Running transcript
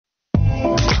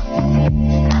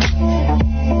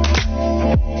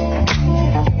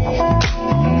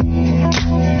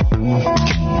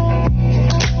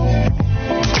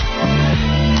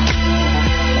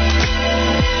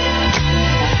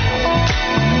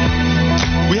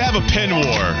have a pin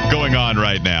war going on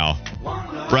right now.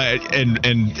 Right,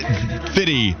 and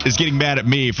Fitty is getting mad at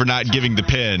me for not giving the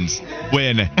pins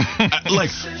when,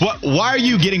 why are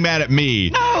you getting mad at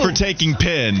me for taking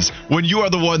pins when you are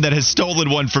the one that has stolen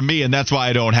one from me, and that's why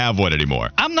I don't have one anymore?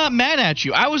 I'm not mad at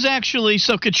you. I was actually,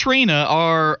 so Katrina,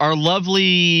 our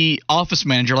lovely office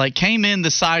manager, came in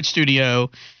the side studio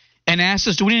and asked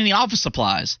us, do we need any office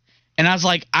supplies? And I was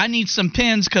like, I need some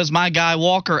pins because my guy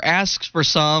Walker asks for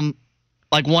some,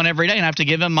 one every day, and I have to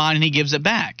give him mine, and he gives it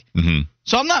back. Mm-hmm.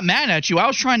 So I'm not mad at you. I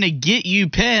was trying to get you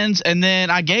pins, and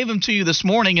then I gave them to you this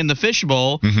morning in the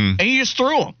fishbowl, and you just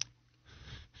threw them.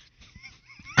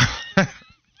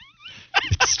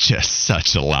 It's just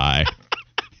such a lie.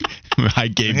 I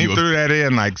gave he you. He threw that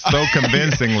in so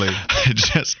convincingly.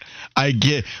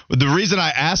 The reason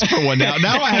I asked for one now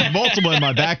I have multiple in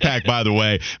my backpack, by the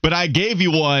way, but I gave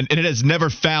you one and it has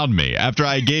never found me after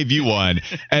I gave you one.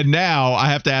 And now I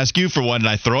have to ask you for one and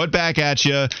I throw it back at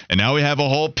you. And now we have a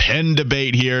whole pen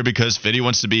debate here because Fitty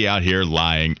wants to be out here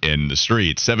lying in the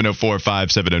streets.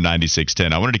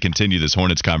 704-570-9610. I wanted to continue this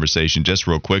Hornets conversation just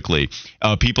real quickly.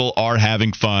 People are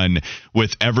having fun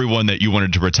with everyone that you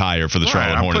wanted to retire for the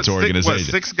Charlotte Hornets organization.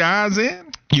 6 guys in?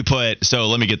 You put, so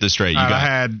let me get this straight. All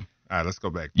right, let's go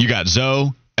back. You got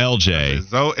Zoe, LJ.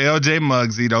 Zoe, LJ,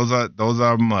 Muggsy. Those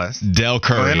are must. Dale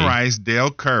Curry. Glenn Rice,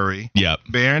 Dale Curry. Yep.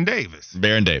 Baron Davis.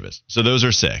 So those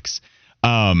are 6.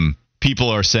 People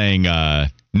are saying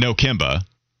no Kemba,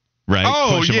 right?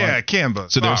 Oh, yeah, Kemba.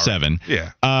 So there's 7.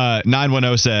 Yeah.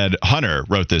 910 said, Hunter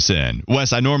wrote this in.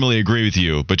 Wes, I normally agree with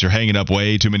you, but you're hanging up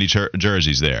way too many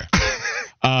jerseys there.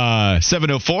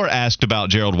 704 asked about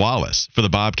Gerald Wallace for the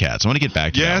Bobcats. I want to get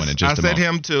back to that one in just a moment. I said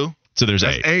him too. So there's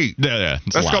That's 8. Yeah.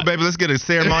 Let's go, baby. Let's get a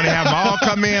ceremony. Have them all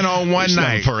come in on one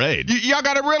night. Parade. Y'all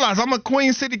got to realize I'm a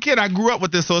Queen City kid. I grew up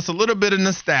with this, so it's a little bit of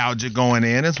nostalgia going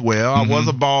in as well. I was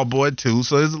a ball boy too,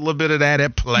 so there's a little bit of that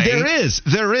at play. There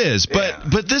is.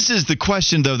 But this is the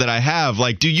question though that I have.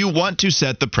 Do you want to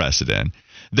set the precedent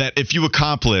that if you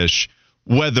accomplish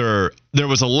whether there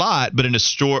was a lot, but in a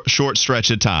short stretch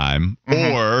of time,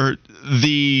 or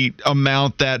the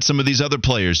amount that some of these other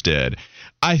players did?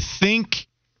 I think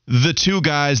the 2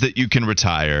 guys that you can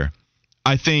retire,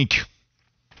 I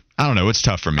don't know, it's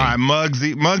tough for me. All right,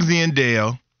 Muggsy and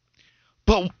Dale.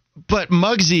 But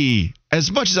Muggsy,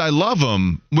 as much as I love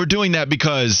him, we're doing that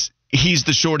because he's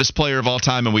the shortest player of all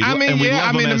time, and we love him as a dude.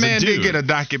 The man did get a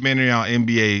documentary on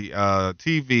NBA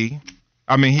TV.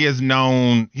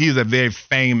 He's a very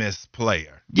famous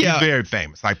player. Yeah. He's very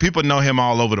famous. People know him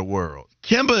all over the world.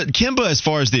 Kemba, as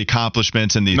far as the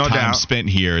accomplishments and the time spent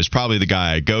here, is probably the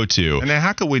guy I go to. And then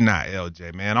how could we not,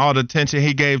 LJ, man? All the attention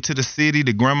he gave to the city,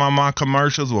 the Grandmama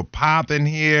commercials were popping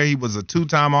here. He was a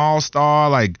 2-time All-Star,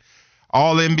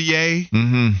 All-NBA.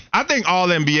 Mm-hmm. I think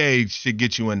All-NBA should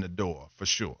get you in the door, for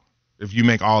sure, if you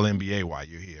make All-NBA while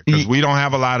you're here, because we don't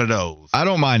have a lot of those. I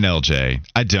don't mind LJ.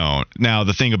 I don't. Now,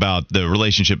 the thing about the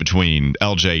relationship between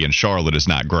LJ and Charlotte is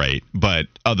not great, but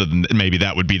other than maybe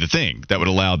that would be the thing that would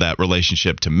allow that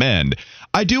relationship to mend.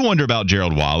 I do wonder about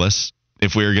Gerald Wallace,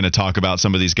 if we were going to talk about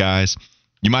some of these guys.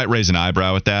 You might raise an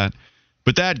eyebrow at that,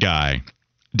 but that guy,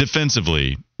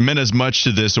 defensively, meant as much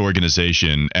to this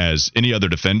organization as any other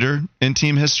defender in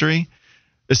team history.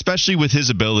 Especially with his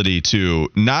ability to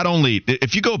not only,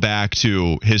 if you go back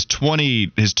to his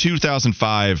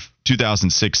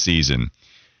 2005-2006 season,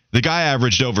 the guy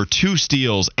averaged over 2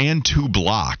 steals and 2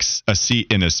 blocks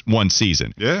in one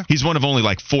season. Yeah. He's one of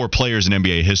only 4 players in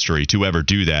NBA history to ever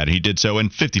do that. He did so in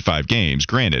 55 games,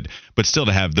 granted, but still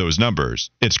to have those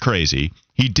numbers, it's crazy.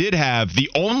 He did have the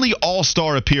only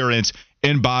All-Star appearance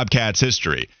in Bobcats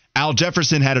history. Al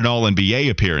Jefferson had an All-NBA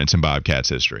appearance in Bobcats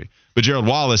history. But Gerald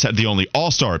Wallace had the only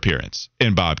All-Star appearance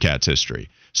in Bobcats history.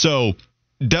 So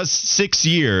does 6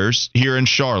 years here in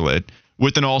Charlotte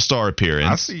with an All-Star appearance.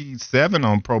 I see 7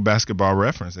 on Pro Basketball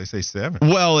Reference. They say 7.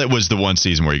 Well, it was the one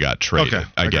season where he got traded,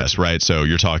 I guess, right? So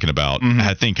you're talking about,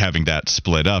 I think, having that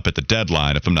split up at the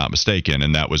deadline, if I'm not mistaken.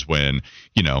 And that was when,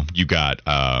 you got,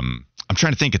 I'm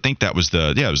trying to think. I think that was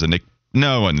it was the Nick.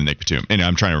 No, and the Nick Batum. And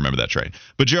I'm trying to remember that trade.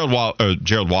 But Gerald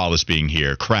Wallace being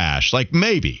here, crash.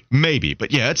 Maybe.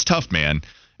 But yeah, it's tough, man.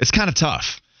 It's kind of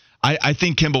tough. I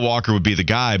think Kemba Walker would be the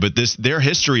guy, but their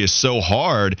history is so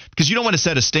hard because you don't want to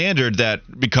set a standard that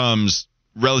becomes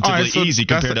relatively easy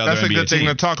compared to other NBA teams. That's a good thing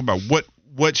to talk about.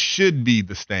 What should be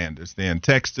the standards then?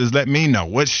 Texters, let me know.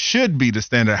 What should be the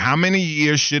standard? How many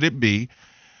years should it be?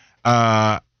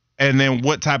 And then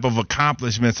what type of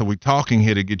accomplishments are we talking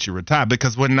here to get you retired?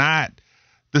 Because we're not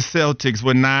the Celtics.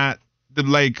 We're not the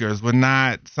Lakers. We're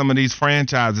not some of these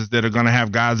franchises that are going to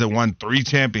have guys that won 3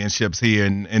 championships here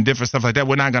and different stuff like that.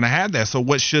 We're not going to have that. So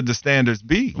what should the standards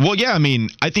be? Well, yeah, I mean,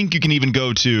 I think you can even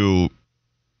go to,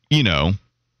 you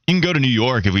can go to New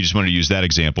York if we just want to use that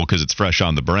example because it's fresh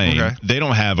on the brain. Okay. They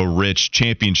don't have a rich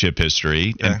championship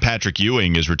history, and Patrick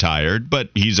Ewing is retired, but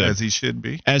as he should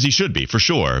be. As he should be, for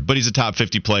sure. But he's a top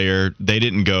 50 player.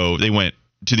 They went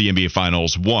to the NBA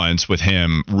Finals once with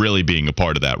him really being a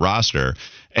part of that roster,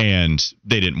 and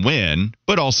they didn't win,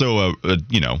 but also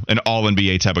an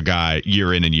all-NBA type of guy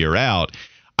year in and year out.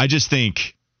 I just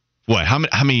think, there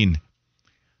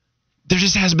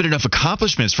just hasn't been enough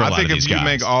accomplishments for a lot of these guys. I think if you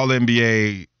make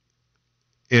all-NBA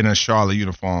in a Charlotte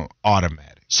uniform, automatic.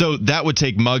 So that would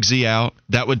take Muggsy out.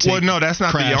 That would take no, that's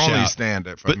not the only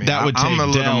standard for me. But that would take I'm a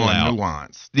little Dell more out.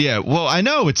 nuanced. Yeah, well, I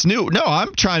know it's new. No,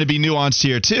 I'm trying to be nuanced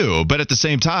here too. But at the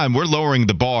same time, we're lowering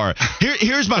the bar.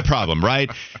 Here's my problem,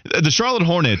 right? The Charlotte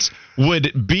Hornets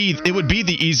would be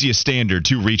the easiest standard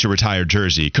to reach a retired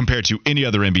jersey compared to any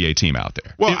other NBA team out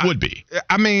there. Well, it would be.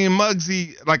 I mean,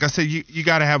 Muggsy, like I said, you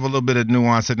got to have a little bit of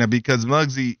nuance in there because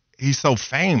Muggsy, he's so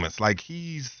famous. Like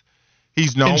he's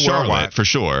known in Charlotte, worldwide for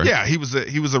sure. Yeah, he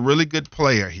was a really good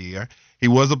player here. He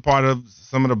was a part of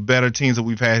some of the better teams that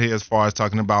we've had here as far as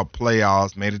talking about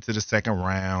playoffs, made it to the second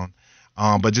round.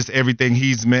 But just everything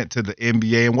he's meant to the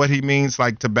NBA and what he means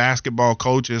like to basketball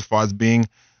coaches as far as being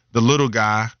the little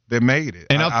guy that made it.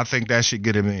 And I think that should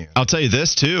get him in. I'll tell you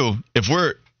this, too. If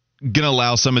we're going to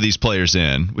allow some of these players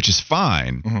in, which is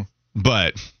fine,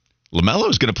 but LaMelo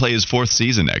is going to play his 4th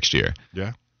season next year.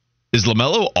 Yeah. Is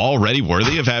LaMelo already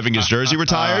worthy of having his jersey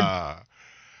retired?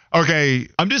 Okay.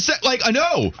 I'm just saying, I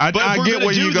know. I get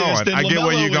where you're going. I get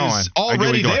where you're going.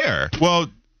 Already there. Well,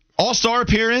 All-Star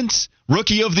appearance,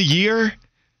 Rookie of the Year.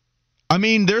 I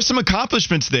mean, there's some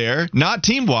accomplishments there, not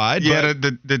team-wide. Yeah,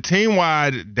 but the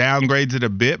team-wide downgrades it a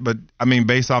bit, but, I mean,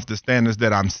 based off the standards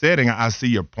that I'm setting, I see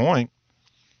your point.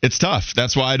 It's tough.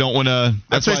 That's why I don't want to –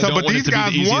 that's why I don't want it to be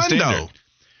the easiest standard. Though.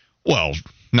 Well,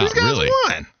 not really. These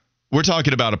guys won. We're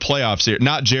talking about a playoff series,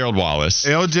 not Gerald Wallace.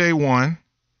 LJ won.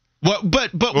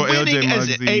 But winning as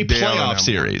a playoff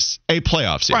series. A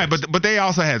playoff series. Right, but they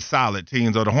also had solid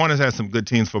teams. Or the Hornets had some good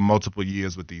teams for multiple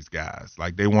years with these guys.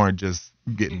 Like, they weren't just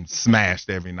getting smashed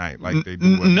every night like they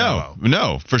do with Melo.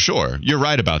 No, for sure. You're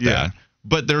right about that.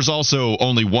 But there's also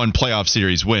only one playoff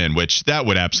series win, which that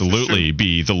would absolutely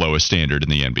be the lowest standard in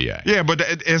the NBA. Yeah,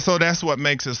 and so that's what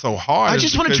makes it so hard. I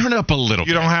just want to turn it up a little bit.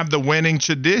 You don't have the winning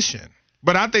tradition.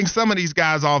 But I think some of these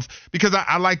guys because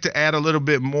I like to add a little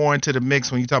bit more into the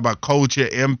mix when you talk about culture,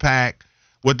 impact,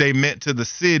 what they meant to the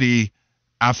city.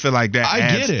 I feel like that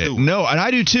adds get it. to. No, and I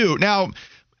do too. Now,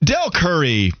 Dell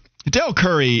Curry,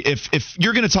 if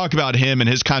you're going to talk about him and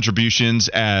his contributions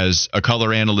as a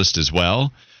color analyst as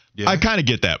well, I kind of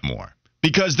get that more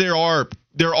because there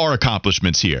are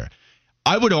accomplishments here.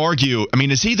 I would argue, I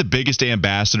mean, is he the biggest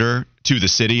ambassador to the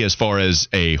city as far as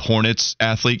a Hornets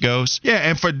athlete goes? Yeah,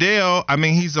 and for Dale, I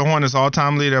mean, he's the Hornets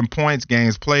all-time leader in points,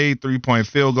 games played, 3-point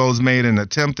field goals made, and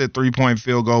attempted 3-point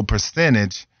field goal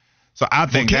percentage. So I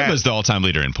think Kemba's the all-time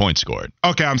leader in points scored.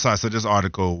 Okay, I'm sorry. So this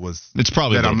article was it's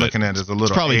probably that I'm looking at is a little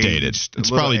It's probably aged, dated. It's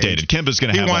probably dated. Kemba's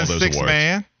going to have all those awards. He won 6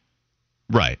 man.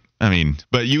 Right. I mean,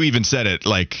 but you even said it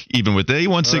like even with he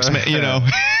won 6 man,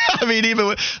 I mean, even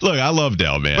with look, I love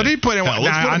Dell, man. But he put in one.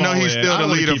 I know he's still the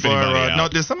leader for. No,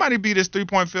 did somebody beat his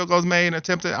 3-point field goals made and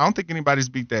attempted? I don't think anybody's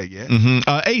beat that yet.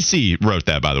 AC wrote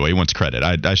that, by the way. He wants credit.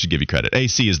 I should give you credit.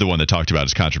 AC is the one that talked about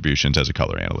his contributions as a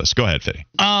color analyst. Go ahead, Fitty.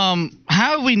 How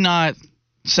have we not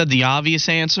said the obvious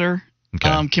answer?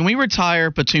 Okay. Can we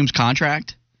retire Batum's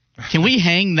contract? Can we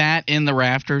hang that in the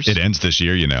rafters? It ends this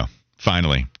year,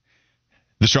 finally.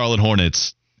 The Charlotte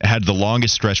Hornets had the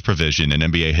longest stretch provision in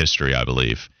NBA history, I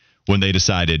believe, when they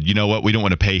decided, you know what, we don't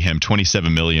want to pay him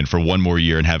 $27 million for one more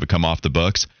year and have it come off the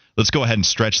books. Let's go ahead and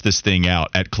stretch this thing out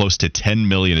at close to $10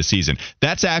 million a season.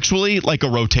 That's actually like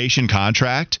a rotation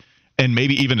contract and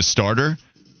maybe even a starter.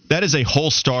 That is a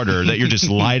whole starter that you're just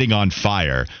lighting on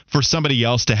fire for somebody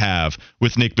else to have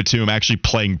with Nick Batum actually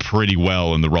playing pretty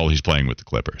well in the role he's playing with the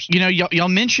Clippers. Y'all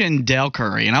mentioned Dell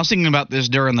Curry, and I was thinking about this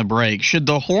during the break. Should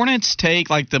the Hornets take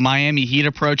like the Miami Heat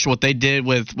approach, what they did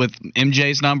with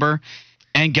MJ's number,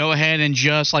 and go ahead and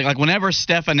just like whenever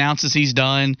Steph announces he's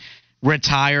done,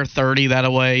 retire 30 that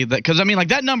away? Because, I mean, like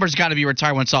that number's got to be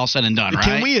retired when it's all said and done, right?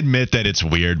 Can we admit that it's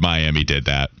weird Miami did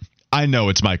that? I know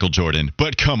it's Michael Jordan,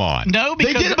 but come on. No,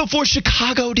 because they did it before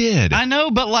Chicago did. I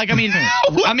know, but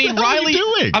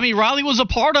Riley. Riley was a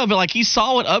part of it. Like he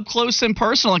saw it up close and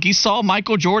personal. Like he saw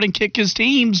Michael Jordan kick his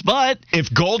teams. But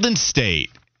if Golden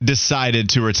State decided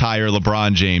to retire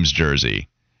LeBron James' jersey,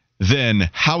 then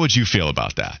how would you feel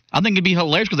about that? I think it'd be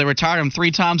hilarious because they retired him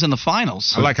 3 times in the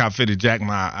finals. I like how Fitty jacked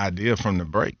my idea from the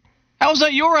break. How was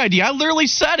that your idea? I literally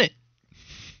said it.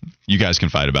 You guys can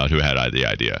fight about who had the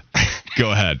idea.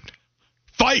 Go ahead.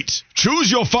 Fight. Choose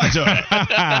your fighter.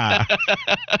 I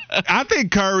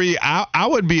think Curry, I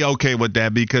would be okay with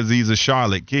that because he's a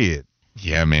Charlotte kid.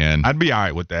 Yeah, man. I'd be all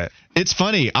right with that. It's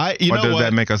funny. Or does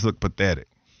that make us look pathetic?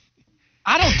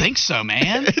 I don't think so,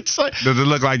 man. It's like, does it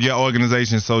look like your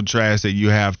organization is so trash that you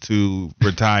have to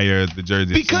retire the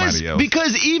jersey of somebody else?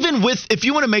 Because even if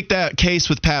you want to make that case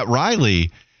with Pat Riley,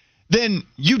 then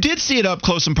you did see it up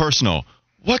close and personal.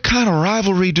 What kind of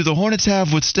rivalry do the Hornets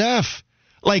have with Steph?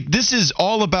 Like, this is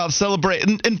all about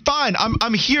celebrating. And fine,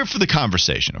 I'm here for the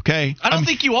conversation, okay? I don't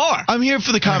think you are. I'm here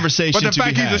for the conversation. But the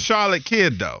fact he's a Charlotte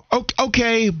kid, though.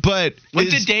 Okay, but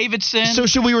went to Davidson. So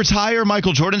should we retire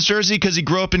Michael Jordan's jersey because he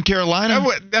grew up in Carolina?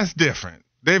 That's different.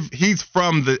 He's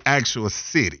from the actual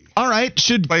city. All right,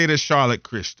 played at Charlotte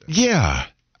Christian. Yeah,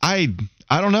 I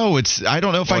don't know. I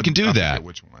don't know if I can do that.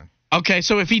 Which one? Okay,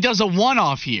 so if he does a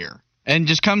one-off here and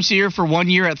just comes here for 1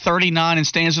 year at 39 and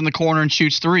stands in the corner and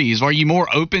shoots threes, are you more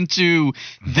open to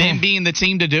them being the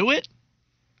team to do it?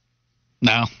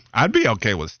 No. I'd be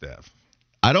okay with Steph.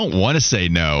 I don't want to say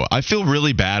no. I feel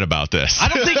really bad about this. I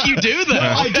don't think you do, though.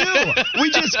 I do.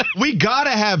 We got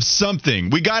to have something.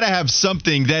 We got to have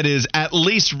something that is at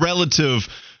least relative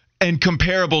and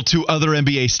comparable to other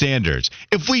NBA standards.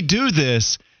 If we do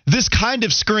this kind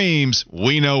of screams,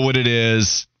 we know what it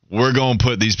is. We're going to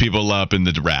put these people up in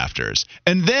the rafters.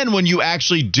 And then when you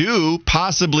actually do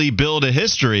possibly build a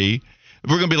history,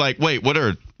 we're going to be like, wait, what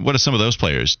are some of those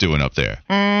players doing up there?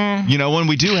 You know, when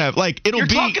we do have, like, You're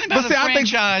talking about a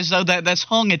franchise, though, that's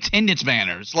hung attendance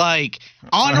banners. Like,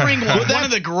 honoring one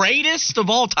of the greatest of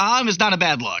all time is not a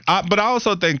bad look. But I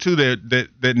also think, too,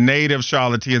 that native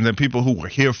Charlotteans and people who were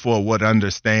here for it would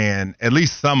understand, at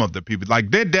least some of the people.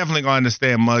 Like, they're definitely going to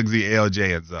understand Muggsy,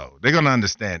 LJ, and Zoe. They're going to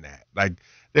understand that. Like,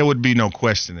 there would be no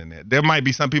question in it. There might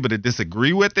be some people that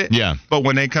disagree with it. Yeah. But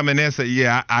when they come in there and say,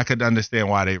 yeah, I could understand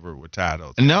why they were retired.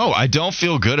 No, I don't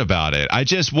feel good about it.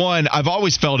 I've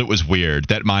always felt it was weird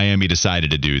that Miami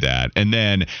decided to do that. And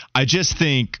then I just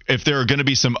think if there are going to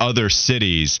be some other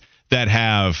cities that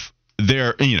have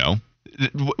their,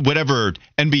 whatever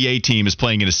NBA team is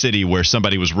playing in a city where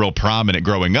somebody was real prominent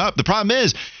growing up, the problem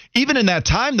is, even in that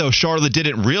time, though, Charlotte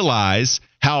didn't realize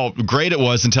how great it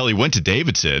was until he went to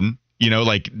Davidson.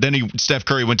 Then Steph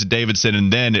Curry went to Davidson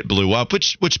and then it blew up,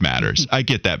 which matters. I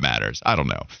get that matters. I don't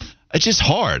know. It's just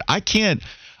hard. I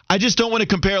just don't want to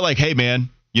compare like, hey, man,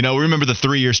 remember the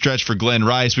 3-year stretch for Glenn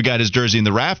Rice? We got his jersey in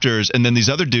the rafters. And then these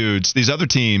other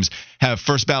teams have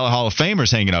first ballot Hall of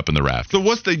Famers hanging up in the rafters. So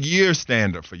what's the year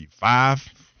standard for you? 5?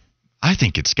 I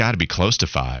think it's got to be close to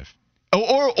 5.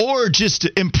 Or just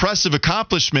impressive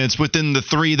accomplishments within the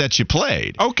 3 that you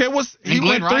played. Okay, he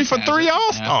went 3 for 3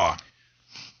 All-Star.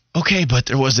 Okay, but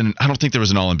I don't think there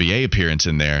was an All-NBA appearance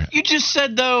in there. You just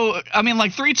said, though,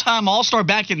 3-time All-Star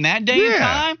back in that day and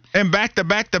time? And back to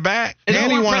back to back. And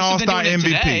he won All-Star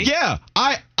MVP. Yeah,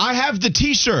 I have the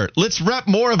T-shirt. Let's rep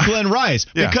more of Glenn Rice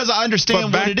because I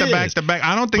understand what it is. Back to back.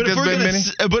 I don't think there's been many.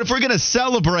 But if we're going to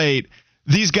celebrate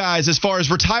these guys as far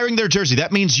as retiring their jersey,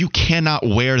 that means you cannot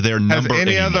wear their number Has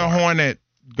any anymore. other Hornet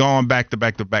gone back to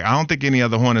back to back? I don't think any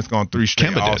other Hornet's gone 3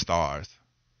 straight All-Stars.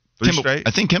 3 straight?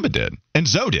 I think Kemba did. And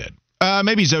Zoe did.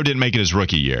 Maybe Zoe didn't make it his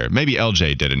rookie year. Maybe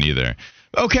LJ didn't either.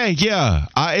 Okay, yeah.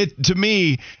 To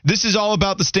me, this is all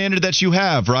about the standard that you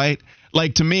have, right?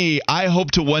 Like, to me, I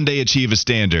hope to one day achieve a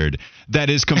standard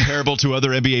that is comparable to other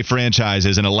NBA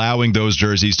franchises and allowing those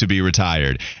jerseys to be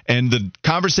retired. And the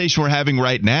conversation we're having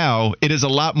right now, it is a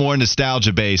lot more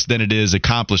nostalgia-based than it is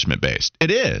accomplishment-based.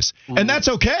 It is. Ooh. And that's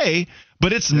okay,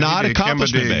 but it's not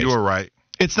accomplishment-based. You were right.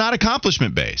 It's not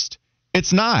accomplishment-based.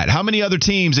 It's not. How many other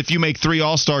teams, if you make 3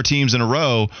 All-Star teams in a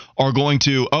row, are going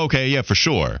to, okay, yeah, for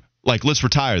sure. Like, let's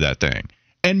retire that thing.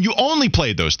 And you only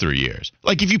played those 3 years.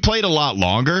 Like, if you played a lot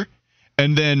longer,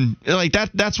 and then, like,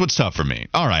 that's what's tough for me.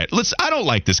 All right, I don't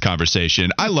like this conversation.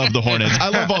 I love the Hornets. I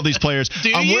love all these players.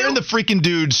 I'm wearing the freaking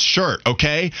dude's shirt,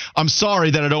 okay? I'm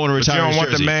sorry that I don't want to retire his jersey. You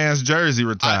don't want the man's jersey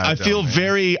retired.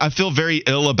 I feel very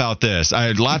ill about this. I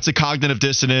had lots of cognitive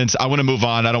dissonance. I want to move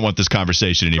on. I don't want this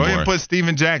conversation anymore. Go ahead and put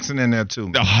Steven Jackson in there,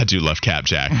 too. Oh, I do love Cap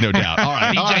Jack, no doubt. All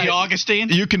right. DJ Augustine?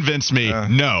 You convinced me.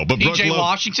 No. But PJ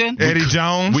Washington? Eddie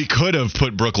Jones? We could have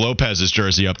put Brooke Lopez's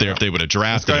jersey up there if they would have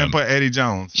drafted him. Let's go ahead and put Eddie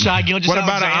Jones. Shai Gilgeous What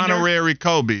about an honorary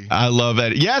Kobe? I love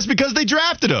Eddie. Yes, because they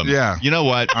drafted him. Yeah. You know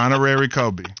what? Honorary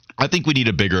Kobe. I think we need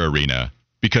a bigger arena.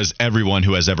 because everyone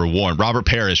who has ever worn. Robert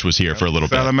Parrish was here for a little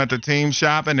bit. Sell them at the team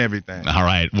shop and everything. All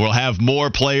right. We'll have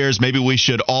more players. Maybe we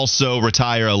should also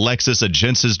retire Alexis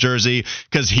Agence's jersey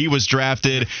because he was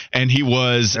drafted and he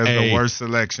was the worst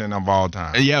selection of all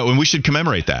time. Yeah, and we should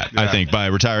commemorate that, I think, by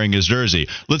retiring his jersey.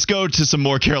 Let's go to some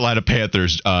more Carolina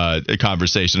Panthers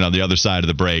conversation on the other side of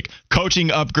the break. Coaching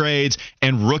upgrades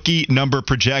and rookie number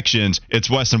projections. It's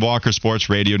Wes and Walker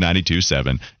Sports Radio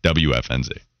 92.7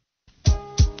 WFNZ.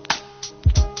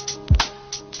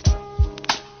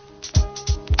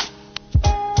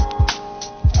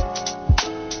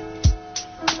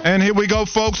 And here we go,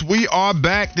 folks. We are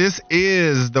back. This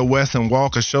is the Wes and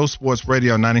Walker Show, Sports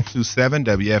Radio 92.7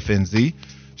 WFNZ.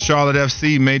 Charlotte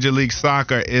FC Major League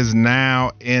Soccer is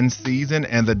now in season,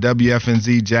 and the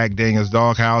WFNZ Jack Daniels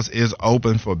Doghouse is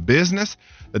open for business.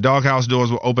 The Doghouse doors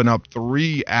will open up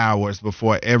 3 hours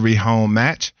before every home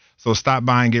match. So stop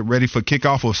by and get ready for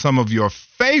kickoff with some of your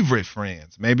favorite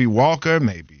friends. Maybe Walker,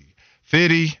 maybe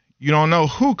Fitty. You don't know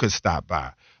who could stop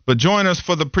by. But join us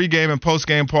for the pregame and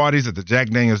postgame parties at the Jack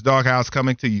Daniels Doghouse,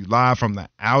 coming to you live from the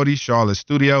Audi Charlotte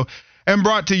studio and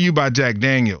brought to you by Jack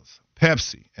Daniels,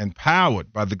 Pepsi, and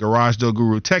powered by the Garage Door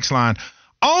Guru text line,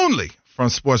 only from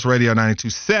Sports Radio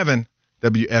 92.7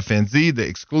 WFNZ, the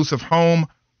exclusive home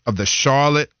of the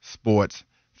Charlotte sports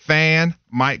fan.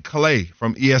 Mike Clay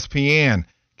from ESPN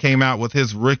came out with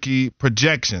his rookie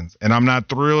projections, and I'm not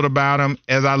thrilled about them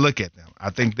as I look at them.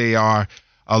 I think they are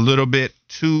a little bit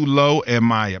too low, in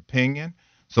my opinion.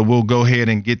 So we'll go ahead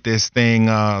and get this thing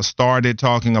started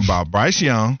talking about Bryce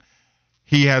Young.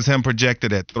 He has him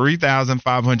projected at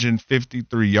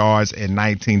 3,553 yards and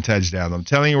 19 touchdowns. I'm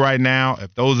telling you right now,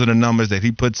 if those are the numbers that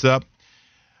he puts up,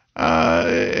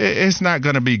 it's not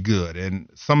going to be good. And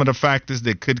some of the factors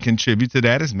that could contribute to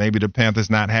that is maybe the Panthers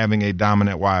not having a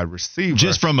dominant wide receiver.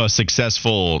 Just from a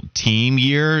successful team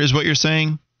year is what you're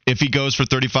saying? If he goes for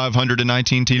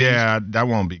 3,519 TDs? Yeah, that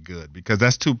won't be good because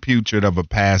that's too putrid of a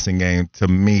passing game to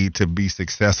me to be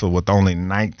successful with only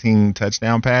 19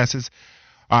 touchdown passes.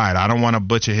 All right, I don't want to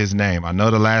butcher his name. I know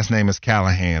the last name is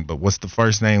Callahan, but what's the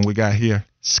first name we got here?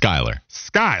 Skylar.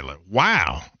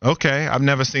 Wow. Okay, I've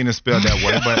never seen it spelled that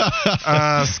way, but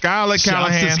Skylar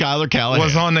Callahan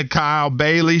was on the Kyle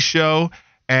Bailey show,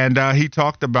 and he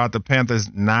talked about the Panthers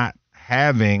not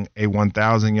having a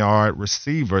 1,000-yard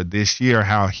receiver this year,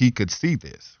 how he could see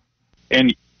this.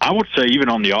 And I would say even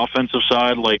on the offensive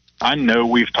side, like I know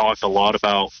we've talked a lot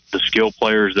about the skill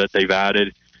players that they've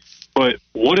added, but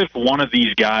what if one of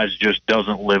these guys just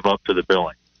doesn't live up to the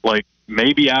billing? Like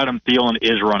maybe Adam Thielen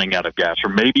is running out of gas,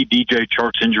 or maybe DJ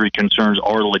Chark's injury concerns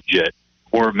are legit,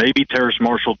 or maybe Terrace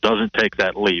Marshall doesn't take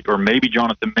that leap, or maybe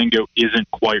Jonathan Mingo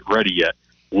isn't quite ready yet.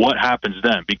 What happens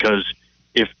then? Because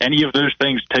if any of those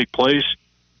things take place,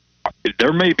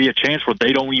 there may be a chance where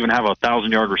they don't even have a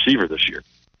 1,000-yard receiver this year.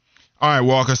 All right,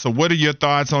 Walker, so what are your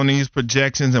thoughts on these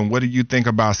projections, and what do you think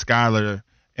about Skylar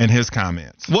and his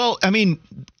comments? Well, I mean,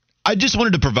 I just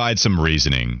wanted to provide some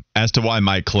reasoning as to why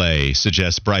Mike Clay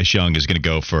suggests Bryce Young is going to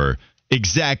go for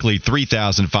exactly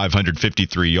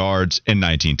 3,553 yards and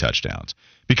 19 touchdowns.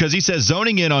 Because he says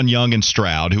zoning in on Young and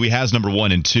Stroud, who he has number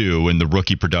 1 and 2 in the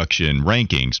rookie production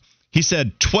rankings, he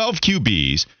said 12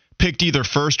 QBs picked either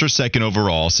first or second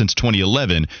overall since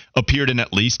 2011 appeared in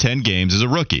at least 10 games as a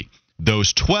rookie.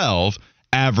 Those 12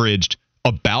 averaged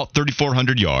about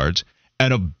 3,400 yards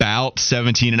and about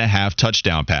 17.5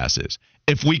 touchdown passes.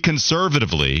 If we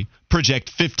conservatively project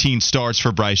 15 starts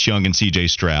for Bryce Young and C.J.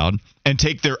 Stroud and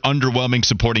take their underwhelming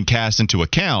supporting cast into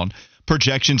account,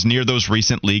 projections near those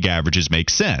recent league averages make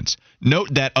sense.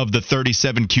 Note that of the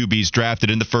 37 QBs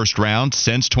drafted in the first round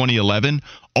since 2011,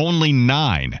 only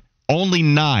 9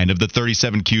 of the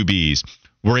 37 QBs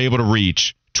were able to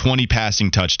reach 20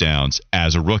 passing touchdowns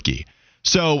as a rookie.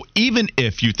 So even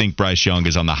if you think Bryce Young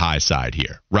is on the high side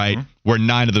here, right, where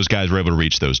 9 of those guys were able to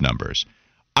reach those numbers,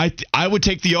 I would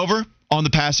take the over on the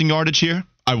passing yardage here.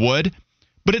 I would.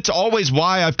 But it's always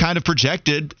why I've kind of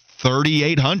projected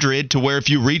 3,800 to where if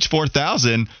you reach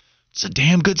 4,000, it's a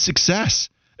damn good success,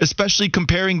 especially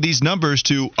comparing these numbers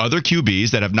to other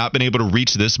QBs that have not been able to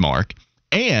reach this mark.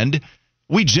 And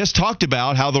we just talked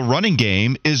about how the running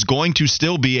game is going to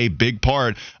still be a big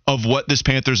part of what this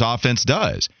Panthers offense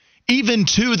does, even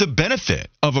to the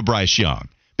benefit of a Bryce Young.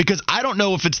 Because I don't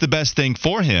know if it's the best thing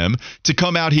for him to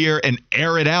come out here and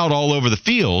air it out all over the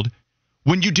field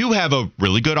when you do have a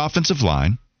really good offensive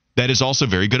line that is also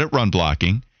very good at run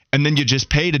blocking, and then you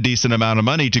just paid a decent amount of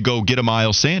money to go get a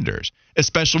Miles Sanders,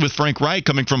 especially with Frank Reich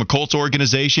coming from a Colts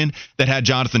organization that had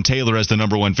Jonathan Taylor as the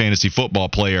number 1 fantasy football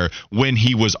player when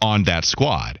he was on that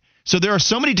squad. So there are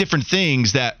so many different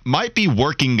things that might be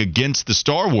working against the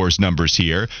Star Wars numbers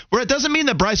here, where it doesn't mean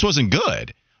that Bryce wasn't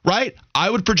good, right? I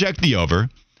would project the over.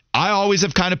 I always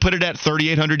have kind of put it at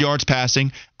 3,800 yards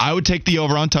passing. I would take the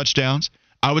over on touchdowns.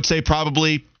 I would say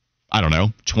probably,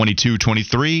 22,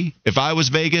 23 if I was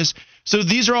Vegas. So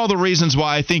these are all the reasons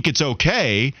why I think it's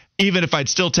okay. Even if I'd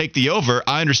still take the over,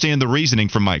 I understand the reasoning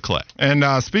from Mike Clay. And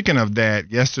speaking of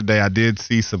that, yesterday I did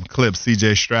see some clips.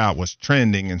 C.J. Stroud was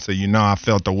trending, and so I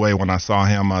felt the way when I saw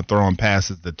him throwing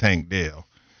passes to Tank Dell.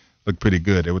 Looked pretty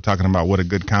good. They were talking about what a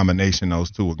good combination those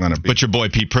two were going to be. But your boy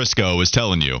Pete Prisco was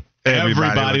telling you.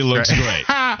 Everybody looks great.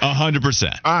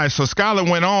 100%. All right, so Skyler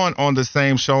went on the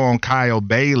same show on Kyle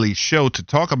Bailey's show to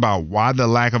talk about why the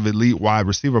lack of elite wide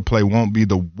receiver play won't be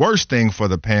the worst thing for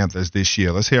the Panthers this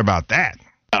year. Let's hear about that.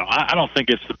 I don't think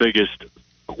it's the biggest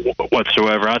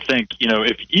whatsoever. I think,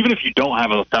 even if you don't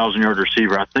have a 1,000-yard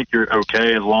receiver, I think you're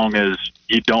okay as long as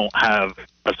you don't have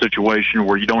a situation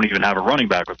where you don't even have a running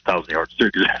back with 1,000 yards.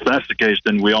 If that's the case,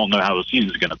 then we all know how the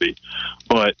season's going to be.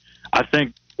 But I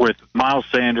think with Miles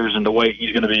Sanders and the way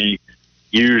he's going to be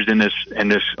used in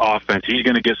this offense, he's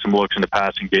going to get some looks in the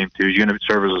passing game too. He's going to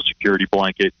serve as a security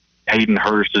blanket. Hayden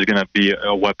Hurst is going to be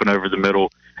a weapon over the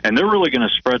middle, and they're really going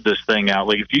to spread this thing out.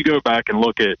 Like if you go back and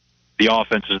look at the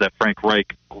offenses that Frank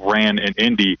Reich ran in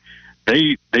Indy,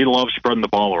 they love spreading the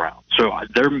ball around. So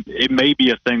it may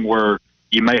be a thing where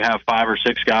you may have 5 or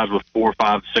 6 guys with 400,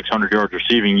 500, 600 yards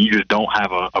receiving. You just don't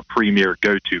have a premier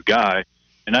go-to guy.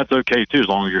 And that's okay, too, as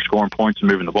long as you're scoring points and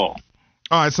moving the ball.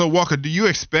 All right, so, Walker, do you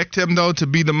expect him, though, to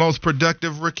be the most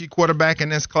productive rookie quarterback in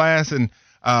this class? And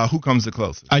who comes the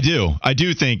closest? I do. I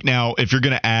do think, now, if you're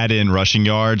going to add in rushing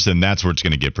yards, then that's where it's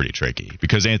going to get pretty tricky.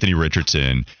 Because Anthony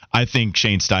Richardson, I think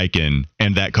Shane Steichen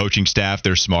and that coaching staff,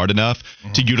 they're smart enough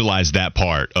to utilize that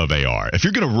part of AR. If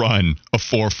you're going to run a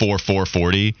 4.4,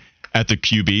 4.40 at the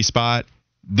QB spot,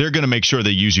 they're going to make sure they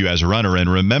use you as a runner. And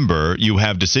remember, you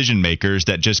have decision makers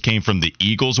that just came from the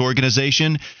Eagles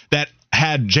organization that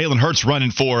had Jalen Hurts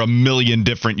running for 1 million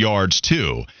different yards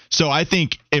too. So I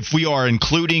think if we are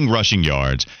including rushing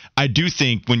yards, I do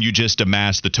think when you just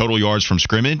amass the total yards from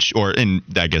scrimmage, and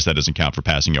I guess that doesn't count for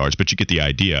passing yards, but you get the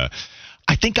idea.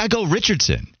 I think I go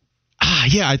Richardson.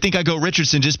 I think I go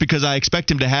Richardson just because I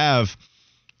expect him to have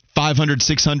 500,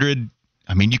 600.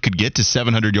 I mean, you could get to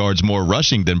 700 yards more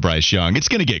rushing than Bryce Young. It's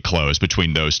going to get close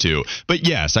between those two. But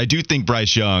yes, I do think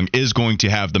Bryce Young is going to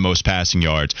have the most passing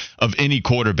yards of any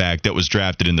quarterback that was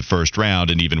drafted in the first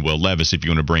round, and even Will Levis, if you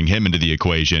want to bring him into the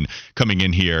equation, coming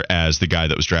in here as the guy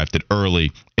that was drafted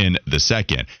early in the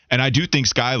second. And I do think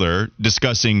Skyler,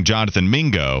 discussing Jonathan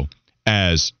Mingo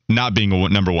as not being a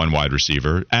number one wide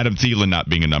receiver, Adam Thielen not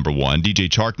being a number one, DJ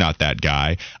Chark not that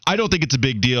guy, I don't think it's a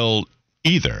big deal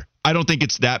either. I don't think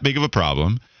it's that big of a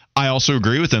problem. I also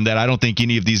agree with him that I don't think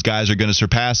any of these guys are going to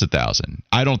surpass 1,000.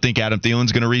 I don't think Adam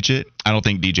Thielen's going to reach it. I don't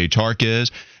think DJ Chark is,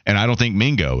 and I don't think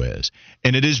Mingo is.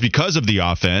 And it is because of the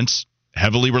offense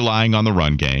heavily relying on the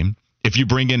run game. If you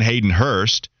bring in Hayden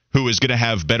Hurst, who is going to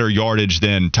have better yardage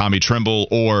than Tommy Tremble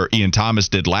or Ian Thomas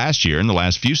did last year in the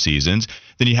last few seasons,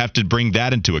 then you have to bring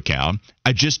that into account.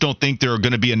 I just don't think there are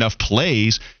going to be enough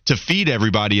plays to feed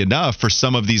everybody enough for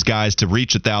some of these guys to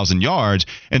reach 1,000 yards.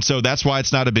 And so that's why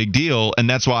it's not a big deal. And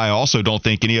that's why I also don't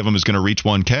think any of them is going to reach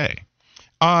 1K.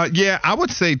 I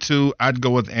would say, too, I'd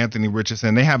go with Anthony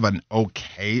Richardson. They have an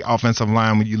okay offensive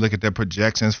line when you look at their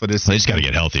projections for this. He's got to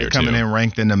get healthier, too. Coming in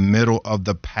ranked in the middle of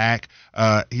the pack.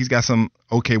 He's got some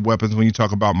okay weapons when you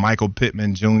talk about Michael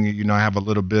Pittman Jr. I have a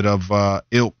little bit of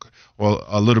ilk or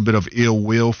a little bit of ill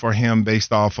will for him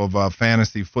based off of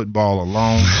fantasy football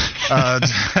alone.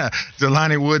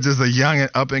 Jelani Woods is a young and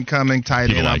up-and-coming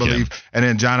tight end, I believe. And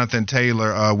then Jonathan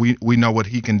Taylor, we know what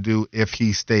he can do if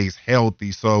he stays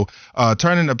healthy. So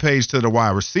turning the page to the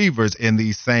wide receivers in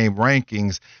these same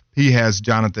rankings, he has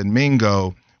Jonathan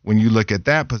Mingo. When you look at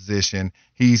that position,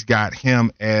 he's got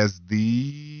him as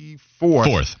the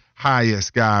fourth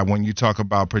highest guy when you talk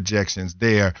about projections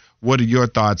there. What are your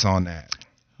thoughts on that?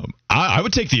 I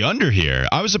would take the under here.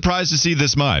 I was surprised to see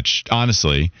this much,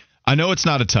 honestly. I know it's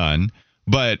not a ton,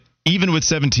 but even with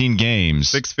 17 games.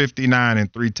 659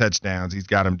 and 3 touchdowns, he's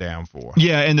got him down for.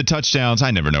 Yeah, and the touchdowns, I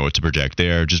never know what to project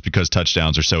there just because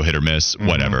touchdowns are so hit or miss,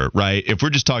 whatever, right? If we're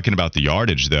just talking about the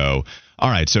yardage, though, all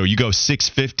right, so you go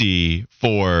 650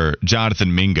 for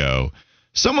Jonathan Mingo.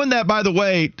 Someone that, by the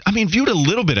way, viewed a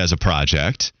little bit as a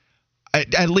project.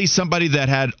 At least somebody that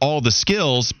had all the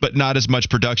skills, but not as much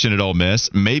production at Ole Miss.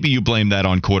 Maybe you blame that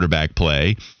on quarterback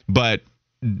play, but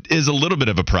is a little bit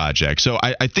of a project. So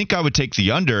I think I would take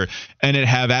the under, and it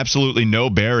have absolutely no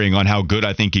bearing on how good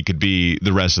I think he could be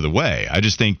the rest of the way. I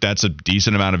just think that's a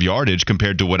decent amount of yardage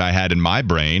compared to what I had in my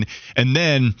brain. And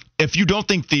then if you don't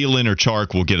think Thielen or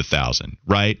Chark will get 1,000,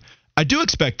 right? I do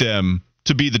expect them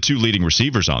to be the two leading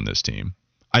receivers on this team.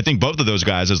 I think both of those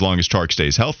guys, as long as Chark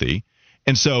stays healthy.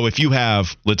 And so if you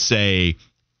have, let's say,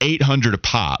 800 a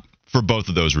pop for both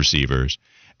of those receivers,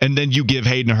 and then you give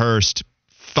Hayden Hurst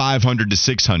 500 to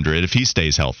 600 if he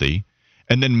stays healthy,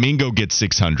 and then Mingo gets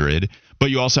 600, but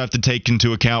you also have to take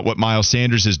into account what Miles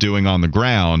Sanders is doing on the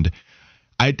ground.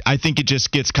 I think it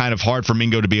just gets kind of hard for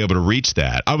Mingo to be able to reach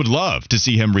that. I would love to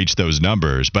see him reach those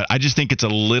numbers, but I just think it's a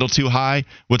little too high.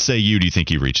 What say you? Do you think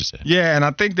he reaches it? Yeah, and I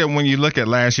think that when you look at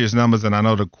last year's numbers, and I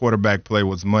know the quarterback play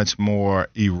was much more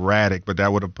erratic, but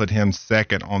that would have put him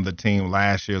second on the team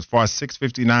last year. As far as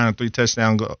 659 and 3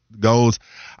 touchdown goals,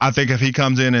 I think if he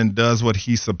comes in and does what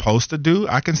he's supposed to do,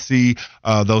 I can see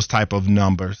those type of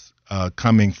numbers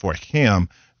coming for him.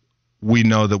 We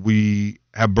know that we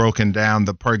have broken down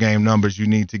the per game numbers you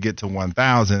need to get to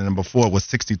 1,000. And before it was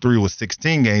 63 with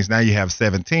 16 games. Now you have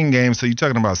 17 games. So you're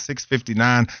talking about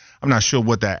 659. I'm not sure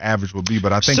what that average will be,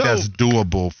 but I think that's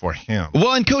doable for him.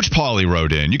 Well, and Coach Pauly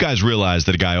wrote in, you guys realize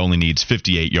that a guy only needs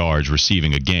 58 yards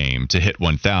receiving a game to hit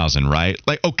 1,000, right?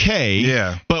 Like, okay.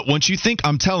 Yeah. But once you think,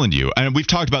 I'm telling you, and we've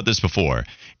talked about this before,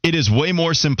 it is way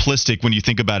more simplistic when you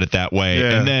think about it that way.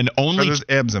 Yeah. And then there's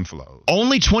ebbs and flows.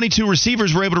 Only 22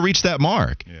 receivers were able to reach that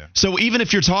mark. Yeah. So even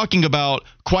if you're talking about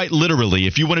quite literally,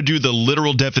 if you want to do the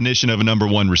literal definition of a number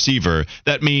one receiver,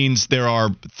 that means there are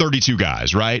 32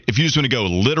 guys, right? If you just want to go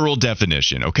literal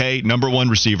definition, okay, number one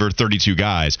receiver, 32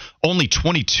 guys, only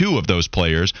 22 of those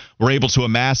players were able to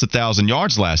amass 1,000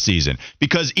 yards last season.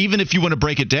 Because even if you want to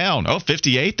break it down,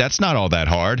 58, that's not all that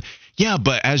hard. Yeah,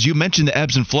 but as you mentioned, the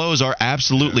ebbs and flows are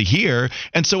absolutely here.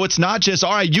 And so it's not just,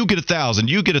 all right, you get 1,000,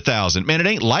 you get 1,000. Man, it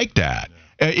ain't like that.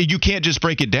 You can't just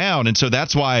break it down. And so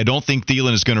that's why I don't think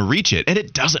Thielen is going to reach it. And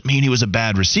it doesn't mean he was a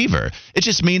bad receiver. It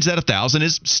just means that 1,000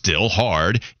 is still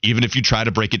hard, even if you try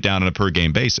to break it down on a per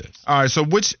game basis. All right. So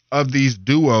which of these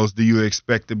duos do you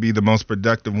expect to be the most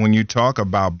productive when you talk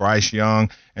about Bryce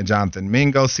Young and Jonathan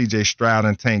Mingo, CJ Stroud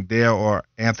and Tank Dell, or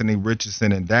Anthony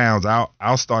Richardson and Downs?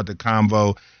 I'll start the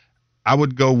convo. I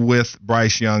would go with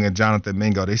Bryce Young and Jonathan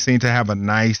Mingo. They seem to have a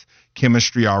nice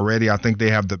chemistry already. I think they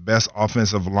have the best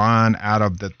offensive line out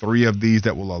of the three of these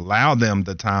that will allow them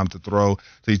the time to throw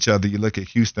to each other. You look at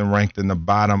Houston ranked in the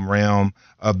bottom realm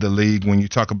of the league. When you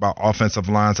talk about offensive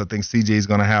lines, I think CJ is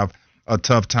going to have a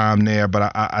tough time there.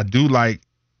 But I do like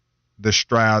the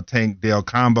Stroud Tank Dell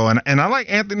combo. And I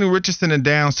like Anthony Richardson and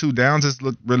Downs too. Downs has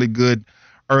looked really good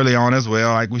early on as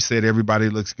well. Like we said, everybody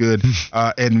looks good in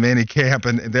minicamp,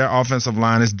 and their offensive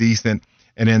line is decent.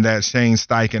 And in that Shane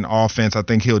Steichen offense, I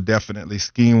think he'll definitely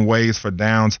scheme ways for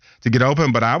Downs to get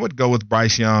open. But I would go with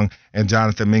Bryce Young and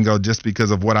Jonathan Mingo just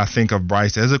because of what I think of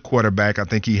Bryce as a quarterback. I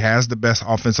think he has the best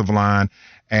offensive line.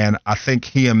 And I think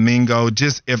he and Mingo,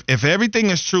 just if everything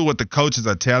is true what the coaches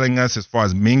are telling us as far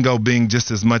as Mingo being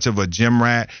just as much of a gym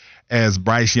rat as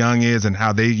Bryce Young is and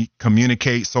how they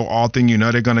communicate so often,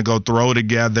 they're going to go throw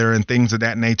together and things of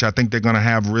that nature. I think they're going to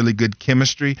have really good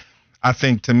chemistry. I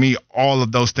think, to me, all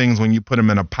of those things, when you put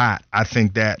them in a pot, I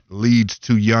think that leads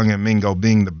to Young and Mingo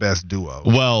being the best duo.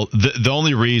 Well, the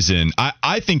only reason,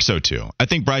 I think so too. I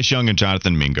think Bryce Young and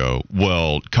Jonathan Mingo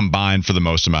will combine for the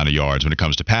most amount of yards when it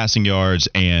comes to passing yards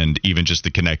and even just the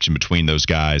connection between those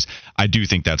guys. I do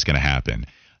think that's going to happen.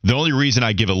 The only reason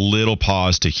I give a little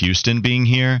pause to Houston being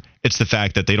here, it's the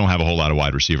fact that they don't have a whole lot of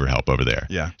wide receiver help over there.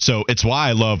 Yeah. So it's why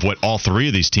I love what all three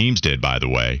of these teams did, by the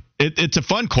way. It's a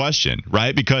fun question,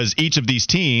 right? Because each of these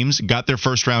teams got their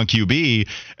first-round QB,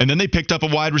 and then they picked up a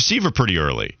wide receiver pretty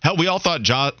early. Hell, we all thought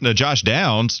Josh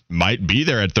Downs might be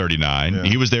there at 39. Yeah.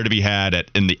 He was there to be had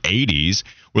in the 80s,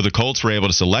 where the Colts were able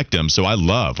to select him. So I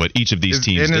love what each of these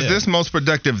teams did. And is this most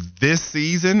productive this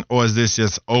season, or is this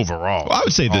just overall? Well, I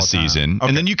would say this season. Okay.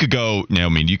 And then you could go,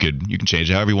 you can change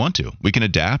it however you want to. We can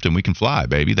adapt and we can fly,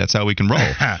 baby. That's how we can roll.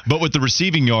 But with the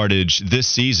receiving yardage this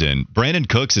season, Brandon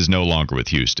Cooks is no longer with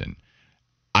Houston.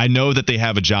 I know that they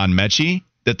have a John Mechie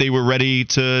that they were ready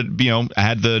to,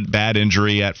 had the bad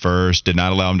injury at first, did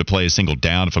not allow him to play a single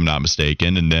down, if I'm not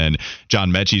mistaken. And then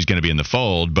John Mechie is going to be in the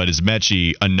fold, but is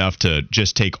Mechie enough to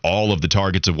just take all of the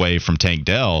targets away from Tank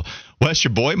Dell? Wes,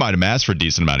 your boy might have asked for a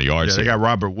decent amount of yards. Yeah, they got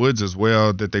Robert Woods as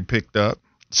well that they picked up.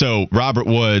 So Robert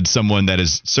Woods, someone that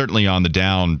is certainly on the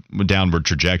downward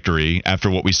trajectory after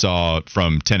what we saw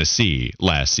from Tennessee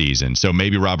last season. So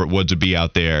maybe Robert Woods would be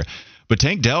out there. But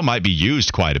Tank Dell might be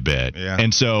used quite a bit. Yeah.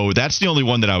 And so that's the only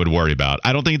one that I would worry about.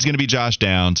 I don't think it's going to be Josh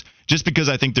Downs. just because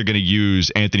I think they're going to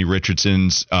use Anthony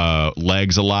Richardson's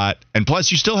legs a lot. And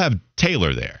plus, you still have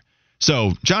Taylor there.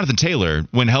 So Jonathan Taylor,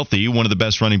 when healthy, one of the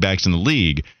best running backs in the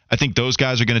league, I think those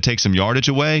guys are going to take some yardage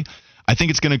away. I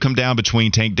think it's going to come down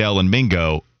between Tank Dell and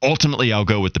Mingo. Ultimately, I'll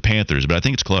go with the Panthers, but I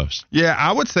think it's close. Yeah,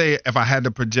 I would say if I had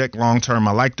to project long-term,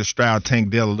 I like the Stroud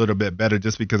Tank Dell a little bit better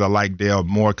just because I like Dell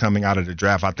more coming out of the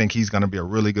draft. I think he's going to be a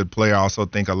really good player. I also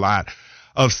think a lot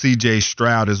of C.J.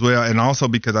 Stroud as well, and also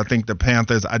because I think the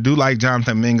Panthers, I do like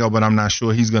Jonathan Mingo, but I'm not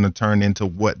sure he's going to turn into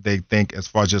what they think as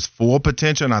far as just full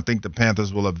potential, and I think the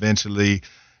Panthers will eventually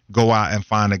go out and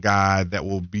find a guy that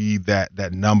will be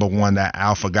that number one, that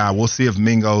alpha guy. We'll see if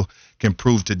Mingo can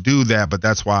prove to do that, but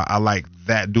that's why I like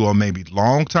that duo maybe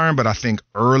long term. But I think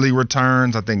early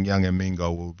returns, I think Young and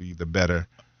Mingo will be the better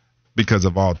because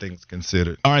of all things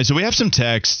considered. All right, so we have some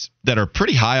texts that are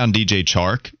pretty high on DJ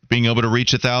Chark being able to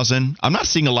reach 1,000. I'm not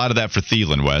seeing a lot of that for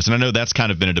Thielen, Wes, and I know that's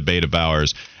kind of been a debate of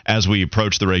ours as we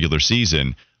approach the regular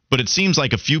season. But it seems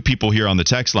like a few people here on the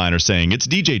text line are saying it's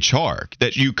DJ Chark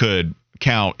that you could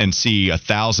count and see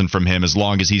 1,000 from him as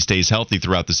long as he stays healthy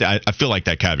throughout the season. I feel like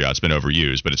that caveat's been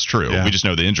overused, but it's true. Yeah. We just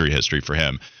know the injury history for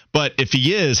him. But if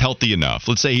he is healthy enough,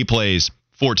 let's say he plays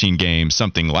 14 games,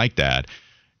 something like that,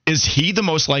 is he the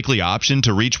most likely option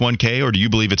to reach 1K, or do you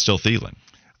believe it's still Thielen?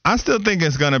 I still think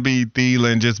it's going to be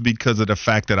Thielen just because of the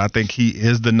fact that I think he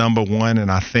is the number one,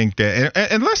 and I think that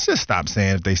and let's just stop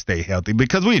saying if they stay healthy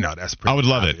because we know that's pretty I would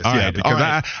love obvious. it. All right.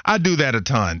 Because I do that a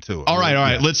ton too. All right.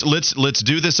 Yeah. Let's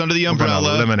do this under the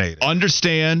umbrella. Eliminate it.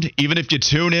 Understand, even if you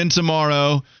tune in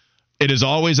tomorrow, it is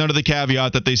always under the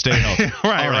caveat that they stay healthy.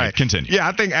 right. Continue. Yeah,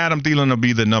 I think Adam Thielen will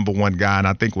be the number one guy, and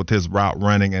I think with his route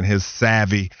running and his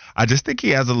savvy, I just think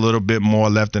he has a little bit more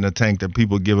left in the tank than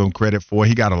people give him credit for.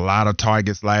 He got a lot of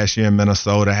targets last year in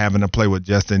Minnesota, having to play with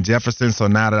Justin Jefferson. So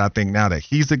now that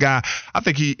he's the guy, I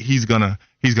think he's gonna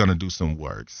do some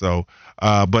work. So,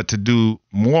 but to do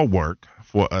more work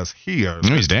for us here,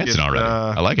 he's dancing already.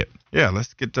 I like it. Yeah,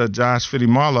 let's get Josh Fitty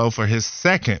Marlowe for his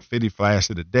second Fitty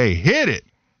Flash of the day. Hit it.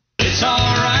 It's all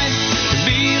right to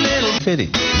be a little Fitty.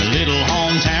 A little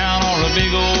hometown or a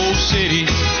big old city.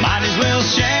 Might as well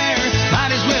share,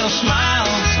 might as well smile.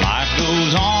 Life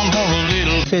goes on for a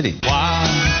little Fitty while.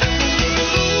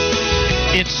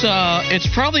 It's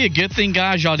probably a good thing,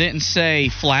 guys, y'all didn't say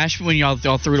flash when y'all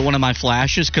threw to one of my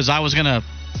flashes because I was going to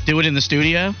do it in the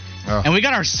studio. Oh. And we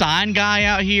got our sign guy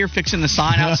out here fixing the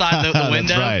sign outside the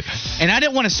window. That's right. And I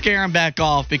didn't want to scare him back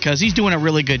off because he's doing a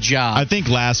really good job. I think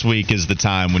last week is the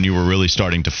time when you were really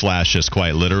starting to flash us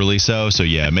quite literally so. So,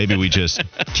 yeah, maybe we just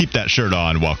keep that shirt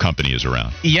on while company is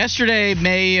around. Yesterday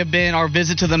may have been our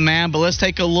visit to the mound, but let's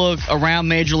take a look around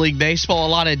Major League Baseball.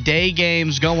 A lot of day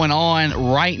games going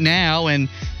on right now, and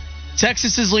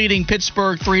Texas is leading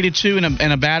Pittsburgh 3-2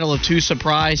 in a battle of two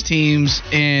surprise teams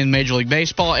in Major League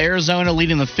Baseball. Arizona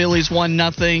leading the Phillies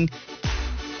 1-0.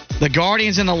 The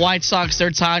Guardians and the White Sox,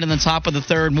 they're tied in the top of the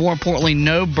third. More importantly,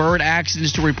 no bird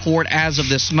accidents to report as of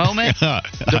this moment.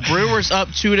 The Brewers up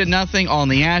 2-0 on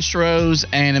the Astros,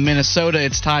 and in Minnesota,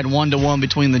 it's tied 1-1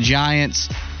 between the Giants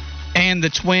and the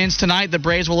Twins. Tonight, the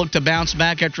Braves will look to bounce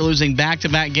back after losing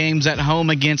back-to-back games at home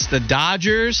against the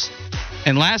Dodgers.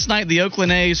 And last night, the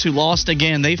Oakland A's, who lost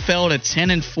again, they fell to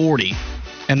 10-40.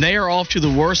 And they are off to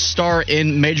the worst start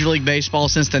in Major League Baseball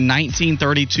since the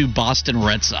 1932 Boston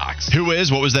Red Sox. Who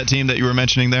is? What was that team that you were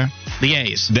mentioning there? The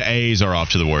A's. The A's are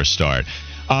off to the worst start.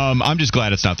 I'm just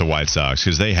glad it's not the White Sox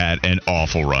because they had an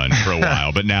awful run for a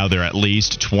while. But now they're at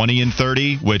least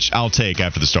 20-30, which I'll take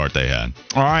after the start they had.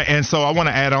 All right, and so I want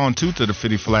to add on, too, to the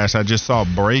Fitty Flash. I just saw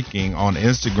breaking on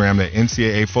Instagram that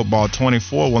NCAA Football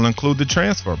 24 will include the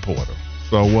transfer portal.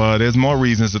 So there's more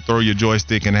reasons to throw your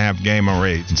joystick and have gamer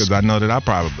rage because I know that I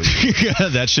probably do.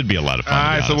 That should be a lot of fun. All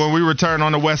right, so when we return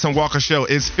on the Wes and Walker Show,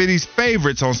 it's Fitty's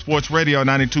Favorites on Sports Radio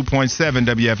 92.7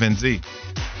 WFNZ.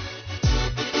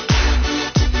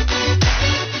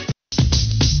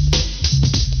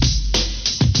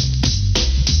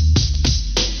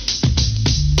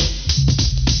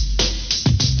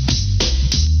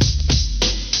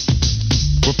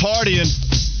 We're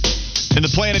partying in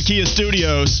the Planet Kia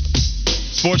Studios.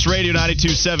 Sports Radio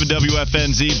 92.7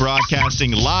 WFNZ,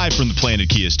 broadcasting live from the Planet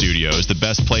Kia Studios, the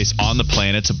best place on the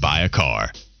planet to buy a car.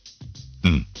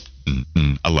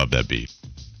 I love that beat.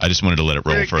 I just wanted to let it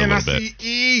roll for a little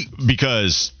bit.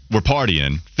 Because we're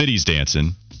partying, Fitty's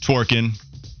dancing, twerking,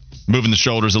 moving the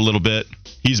shoulders a little bit.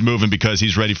 He's moving because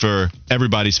he's ready for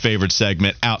everybody's favorite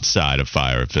segment outside of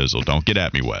Fire or Fizzle. Don't get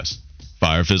at me, Wes.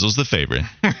 Fire or Fizzle's the favorite.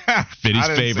 Fitty's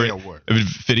favorite.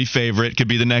 Fitty favorite could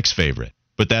be the next favorite.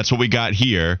 But that's what we got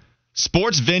here.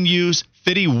 Sports venues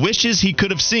Fitty wishes he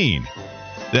could have seen.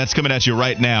 That's coming at you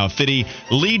right now. Fitty,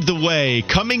 lead the way.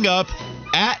 Coming up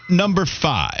at number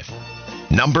 5.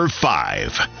 Number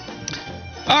 5.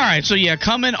 All right, so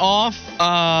coming off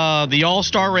the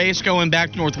All-Star race, going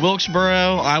back to North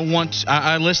Wilkesboro,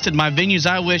 I listed my venues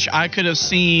I wish I could have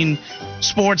seen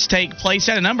sports take place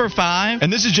at. Number 5.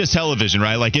 And this is just television,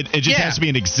 right? Like it just has to be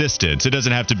in existence. It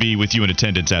doesn't have to be with you in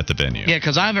attendance at the venue. Yeah,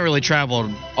 because I haven't really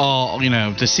traveled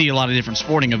to see a lot of different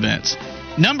sporting events.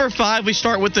 Number 5, we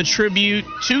start with the tribute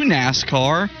to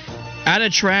NASCAR. At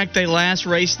a track they last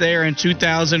raced there in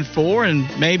 2004,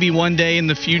 and maybe one day in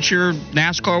the future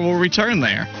NASCAR will return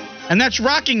there. And that's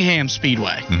Rockingham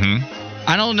Speedway. Mm-hmm.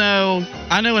 I don't know.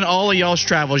 I know in all of y'all's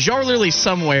travels, y'all are literally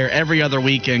somewhere every other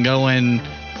weekend going,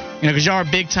 because y'all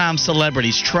are big-time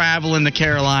celebrities traveling the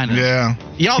Carolinas. Yeah.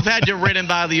 Y'all have had to ridden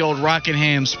by the old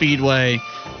Rockingham Speedway.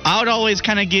 I would always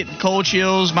kind of get cold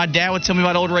chills. My dad would tell me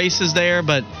about old races there,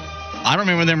 but I don't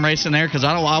remember them racing there because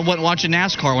I wasn't watching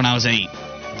NASCAR when I was 8.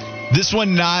 This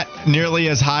one not nearly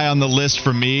as high on the list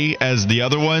for me as the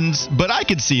other ones, but I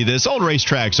could see this. Old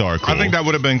racetracks are cool. I think that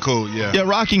would have been cool, yeah. Yeah,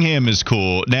 Rockingham is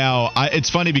cool. Now, it's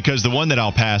funny because the one that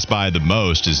I'll pass by the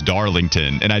most is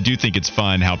Darlington, and I do think it's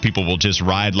fun how people will just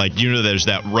ride, there's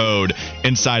that road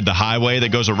inside the highway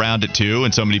that goes around it too,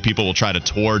 and so many people will try to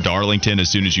tour Darlington as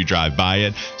soon as you drive by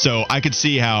it. So I could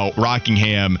see how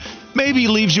Rockingham maybe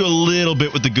leaves you a little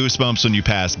bit with the goosebumps when you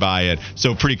pass by it.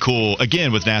 So pretty cool.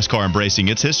 Again, with NASCAR embracing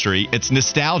its history, it's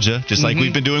nostalgia, just like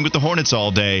we've been doing with the Hornets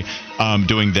all day.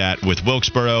 Doing that with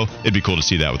Wilkesboro. It'd be cool to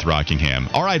see that with Rockingham.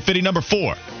 All right, Fitty, number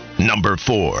 4. Number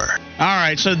 4. All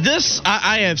right, so this,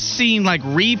 I have seen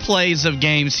replays of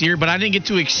games here, but I didn't get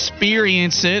to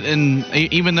experience it. And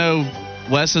even though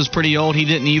Wes is pretty old, he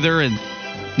didn't either, and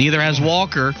neither has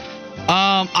Walker.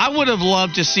 I would have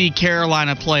loved to see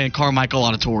Carolina play in Carmichael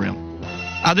Auditorium.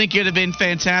 I think it would have been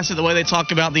fantastic the way they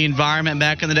talk about the environment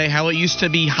back in the day, how it used to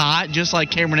be hot, just like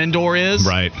Cameron Indoor is.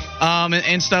 Right.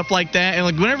 And stuff like that. And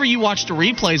whenever you watch the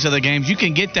replays of the games, you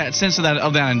can get that sense of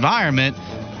that environment.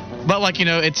 But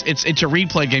it's a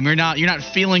replay game. You're not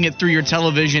feeling it through your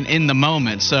television in the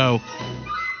moment. So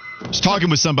I was talking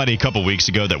with somebody a couple weeks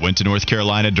ago that went to North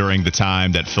Carolina during the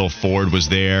time that Phil Ford was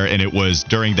there, and it was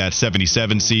during that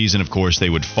 77 season. Of course,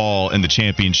 they would fall in the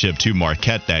championship to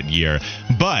Marquette that year,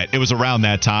 but it was around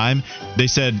that time. They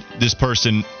said this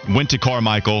person went to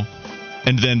Carmichael,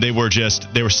 and then they were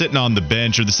sitting on the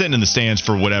bench or sitting in the stands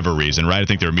for whatever reason, right? I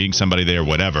think they were meeting somebody there,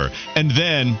 whatever. And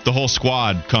then the whole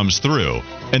squad comes through,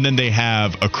 and then they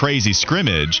have a crazy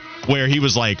scrimmage where he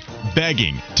was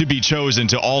begging to be chosen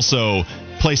to also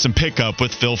play some pickup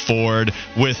with Phil Ford,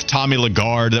 with Tommy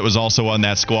Lagarde that was also on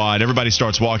that squad. Everybody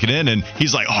starts walking in, and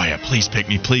he's like, oh, yeah, please pick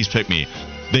me, please pick me.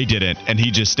 They didn't, and he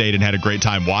just stayed and had a great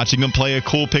time watching them play a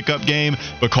cool pickup game.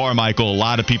 But Carmichael, a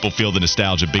lot of people feel the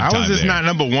nostalgia big time there. How is this not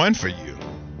number 1 for you?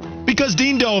 Because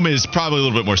Dean Dome is probably a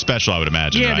little bit more special, I would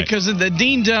imagine. Yeah, right? because of the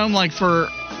Dean Dome, for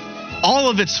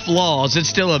all of its flaws, it's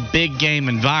still a big game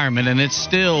environment, and it's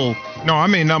still... No, I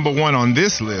mean number 1 on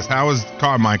this list. How is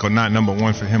Carmichael not number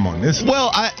 1 for him on this list?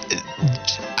 Well,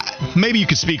 maybe you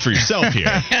could speak for yourself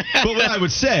here. But what I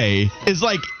would say is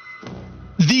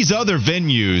these other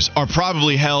venues are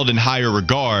probably held in higher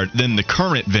regard than the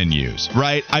current venues,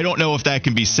 right? I don't know if that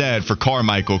can be said for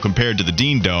Carmichael compared to the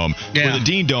Dean Dome, where the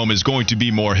Dean Dome is going to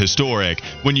be more historic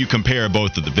when you compare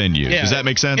both of the venues. Yeah. Does that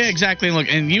make sense? Yeah, exactly. Look,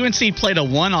 and UNC played a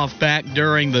one-off back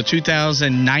during the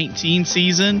 2019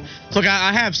 season. Look,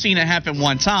 I have seen it happen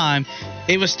one time.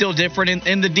 It was still different,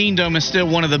 and the Dean Dome is still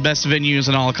one of the best venues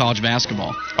in all of college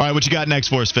basketball. All right, what you got next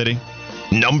for us, Fitty?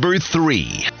 Number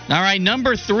 3. All right,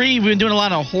 number 3. We've been doing a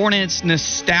lot of Hornets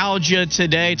nostalgia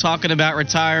today, talking about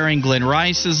retiring Glenn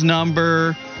Rice's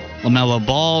number, LaMelo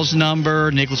Ball's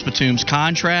number, Nicholas Batum's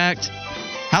contract.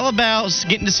 How about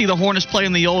getting to see the Hornets play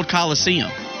in the old Coliseum?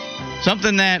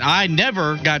 Something that I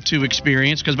never got to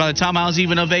experience because by the time I was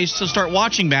even of age to start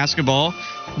watching basketball,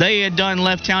 they had done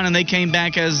left town and they came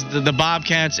back as the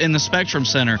Bobcats in the Spectrum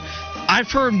Center. I've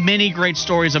heard many great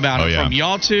stories about it from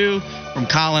y'all two, from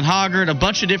Colin Hoggard, a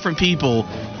bunch of different people.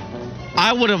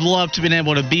 I would have loved to have been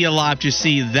able to be alive to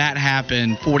see that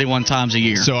happen 41 times a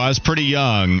year. So I was pretty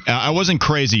young. I wasn't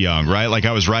crazy young, right?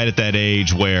 I was right at that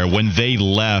age where when they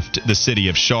left the city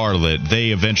of Charlotte, they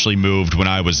eventually moved when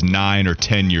I was 9 or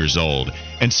 10 years old.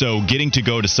 And so getting to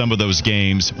go to some of those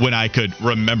games when I could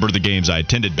remember the games I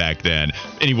attended back then,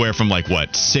 anywhere from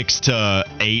 6 to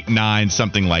 8, 9,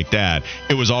 something like that,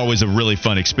 it was always a really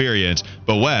fun experience.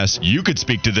 But Wes, you could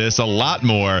speak to this a lot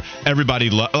more. Everybody,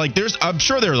 I'm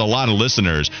sure there's a lot of listeners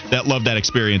listeners that love that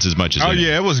experience as much as Oh,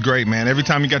 yeah, it was great, man. Every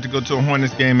time you got to go to a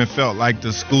Hornets game, it felt like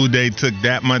the school day took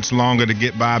that much longer to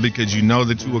get by because you know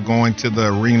that you were going to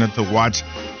the arena to watch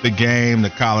the game, the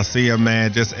Coliseum,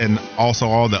 man, and also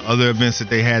all the other events that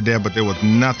they had there, but there was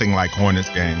nothing like Hornets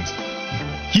games.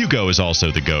 Hugo is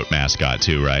also the GOAT mascot,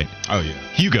 too, right? Oh, yeah.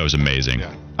 Hugo's amazing.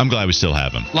 Yeah. I'm glad we still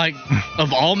have him. Like,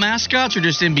 of all mascots or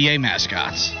just NBA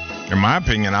mascots? In my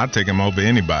opinion, I'd take him over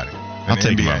anybody. I'll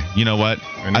take him over. You know what?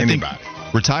 I think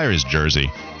retire his jersey.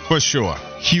 For sure.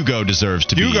 Hugo deserves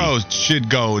to be. Hugo should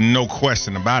go, no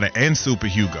question about it. And Super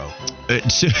Hugo.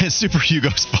 Super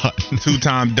Hugo's fun.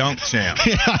 2-time dunk champ.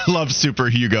 Yeah, I love Super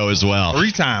Hugo as well.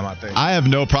 3-time, I think. I have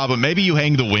no problem. Maybe you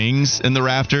hang the wings in the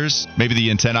rafters. Maybe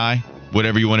the antennae.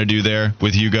 Whatever you want to do there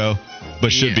with Hugo.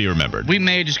 But should be remembered. We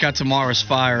may have just got tomorrow's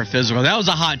Fire physical. That was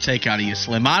a hot take out of you,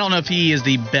 Slim. I don't know if he is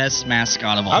the best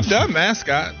mascot of all. I've done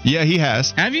mascot. Yeah, he has.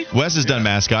 Have you? Wes has done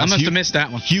mascots. I must have missed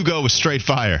that one. Hugo was straight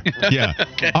fire. Yeah.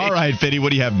 Okay. All right, Fitty,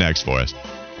 what do you have next for us?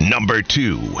 Number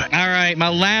 2. All right, my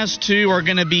last two are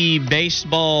going to be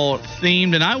baseball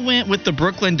themed, and I went with the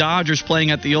Brooklyn Dodgers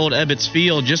playing at the old Ebbets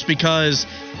Field just because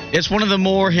it's one of the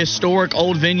more historic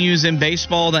old venues in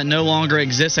baseball that no longer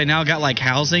exists. They now got like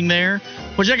housing there,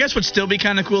 which I guess would still be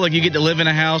kind of cool. Like you get to live in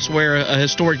a house where a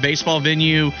historic baseball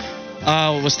venue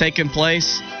was taking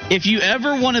place. If you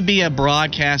ever want to be a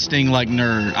broadcasting like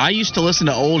nerd, I used to listen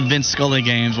to old Vince Scully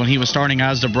games when he was starting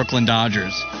out as the Brooklyn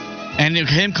Dodgers. And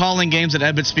him calling games at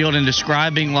Ebbets Field and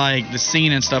describing like the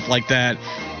scene and stuff like that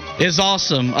is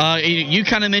awesome. You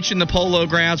kind of mentioned the Polo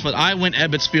Grounds, but I went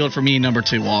Ebbets Field for me, number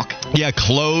 2, Walk. Yeah,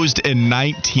 closed in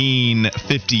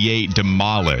 1958,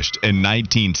 demolished in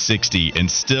 1960, and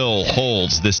still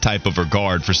holds this type of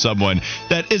regard for someone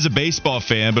that is a baseball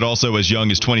fan, but also as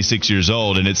young as 26 years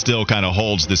old, and it still kind of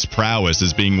holds this prowess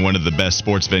as being one of the best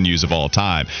sports venues of all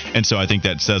time. And so I think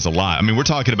that says a lot. I mean, we're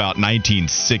talking about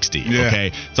 1960,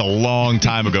 okay? It's a long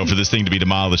time ago for this thing to be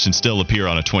demolished and still appear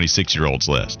on a 26-year-old's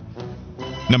list.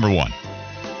 Number 1.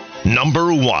 All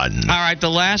right, the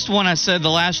last one I said, the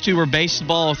last two were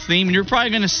baseball themed. And you're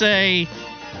probably going to say,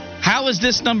 how is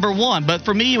this number 1? But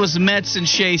for me, it was the Mets and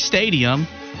Shea Stadium.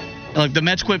 Like the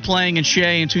Mets quit playing in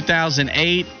Shea in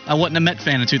 2008. I wasn't a Met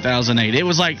fan in 2008. It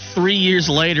was like 3 years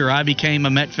later I became a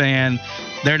Met fan.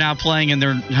 They're now playing in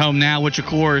their home now, which of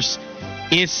course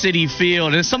is Citi Field.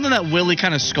 And it's something that Willie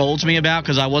kind of scolds me about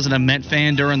because I wasn't a Met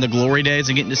fan during the glory days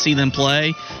and getting to see them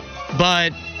play.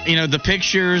 But you know, the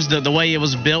pictures, the way it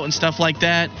was built and stuff like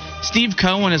that. Steve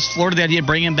Cohen has floated the idea of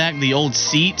bringing back the old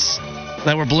seats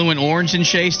that were blue and orange in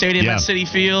Shea Stadium at Citi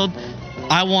Field.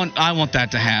 I want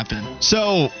that to happen.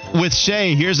 So with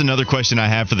Shea, here's another question I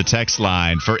have for the text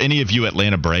line. For any of you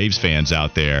Atlanta Braves fans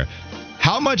out there,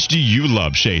 how much do you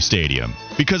love Shea Stadium?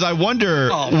 Because I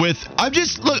wonder I'm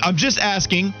just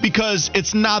asking because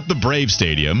it's not the Brave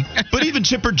Stadium, but even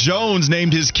Chipper Jones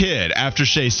named his kid after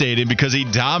Shea Stadium because he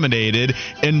dominated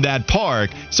in that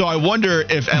park. So I wonder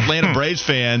if Atlanta Braves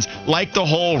fans like the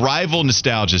whole rival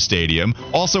nostalgia stadium,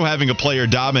 also having a player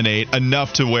dominate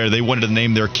enough to where they wanted to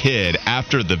name their kid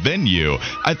after the venue.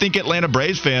 I think Atlanta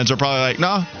Braves fans are probably like,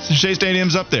 nah, Shea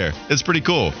Stadium's up there. It's pretty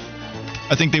cool.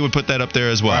 I think they would put that up there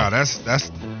as well. Wow, that's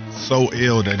so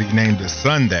ill that he named his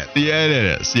son that. Yeah,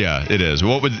 it is. Yeah, it is.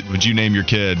 What would you name your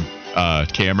kid?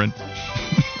 Cameron?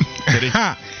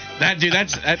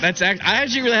 That's I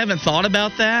actually really haven't thought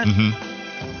about that.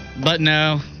 Mm-hmm. But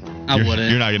no, I wouldn't.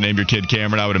 You're not gonna name your kid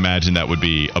Cameron. I would imagine that would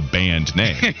be a banned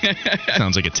name.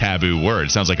 Sounds like a taboo word.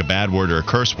 Sounds like a bad word or a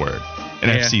curse word. An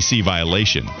FCC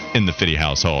violation in the Fitty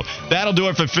household. That'll do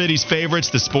it for Fitty's favorites,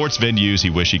 the sports venues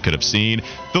he wish he could have seen.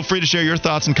 Feel free to share your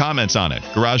thoughts and comments on it.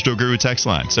 Garage Door Guru text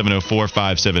line,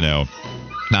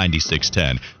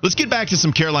 704-570-9610. Let's get back to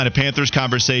some Carolina Panthers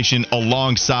conversation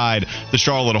alongside the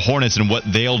Charlotte Hornets and what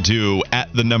they'll do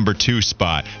at the number 2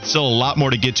 spot. Still a lot more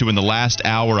to get to in the last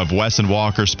hour of Wes and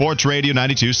Walker, Sports Radio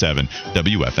 92.7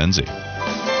 WFNZ.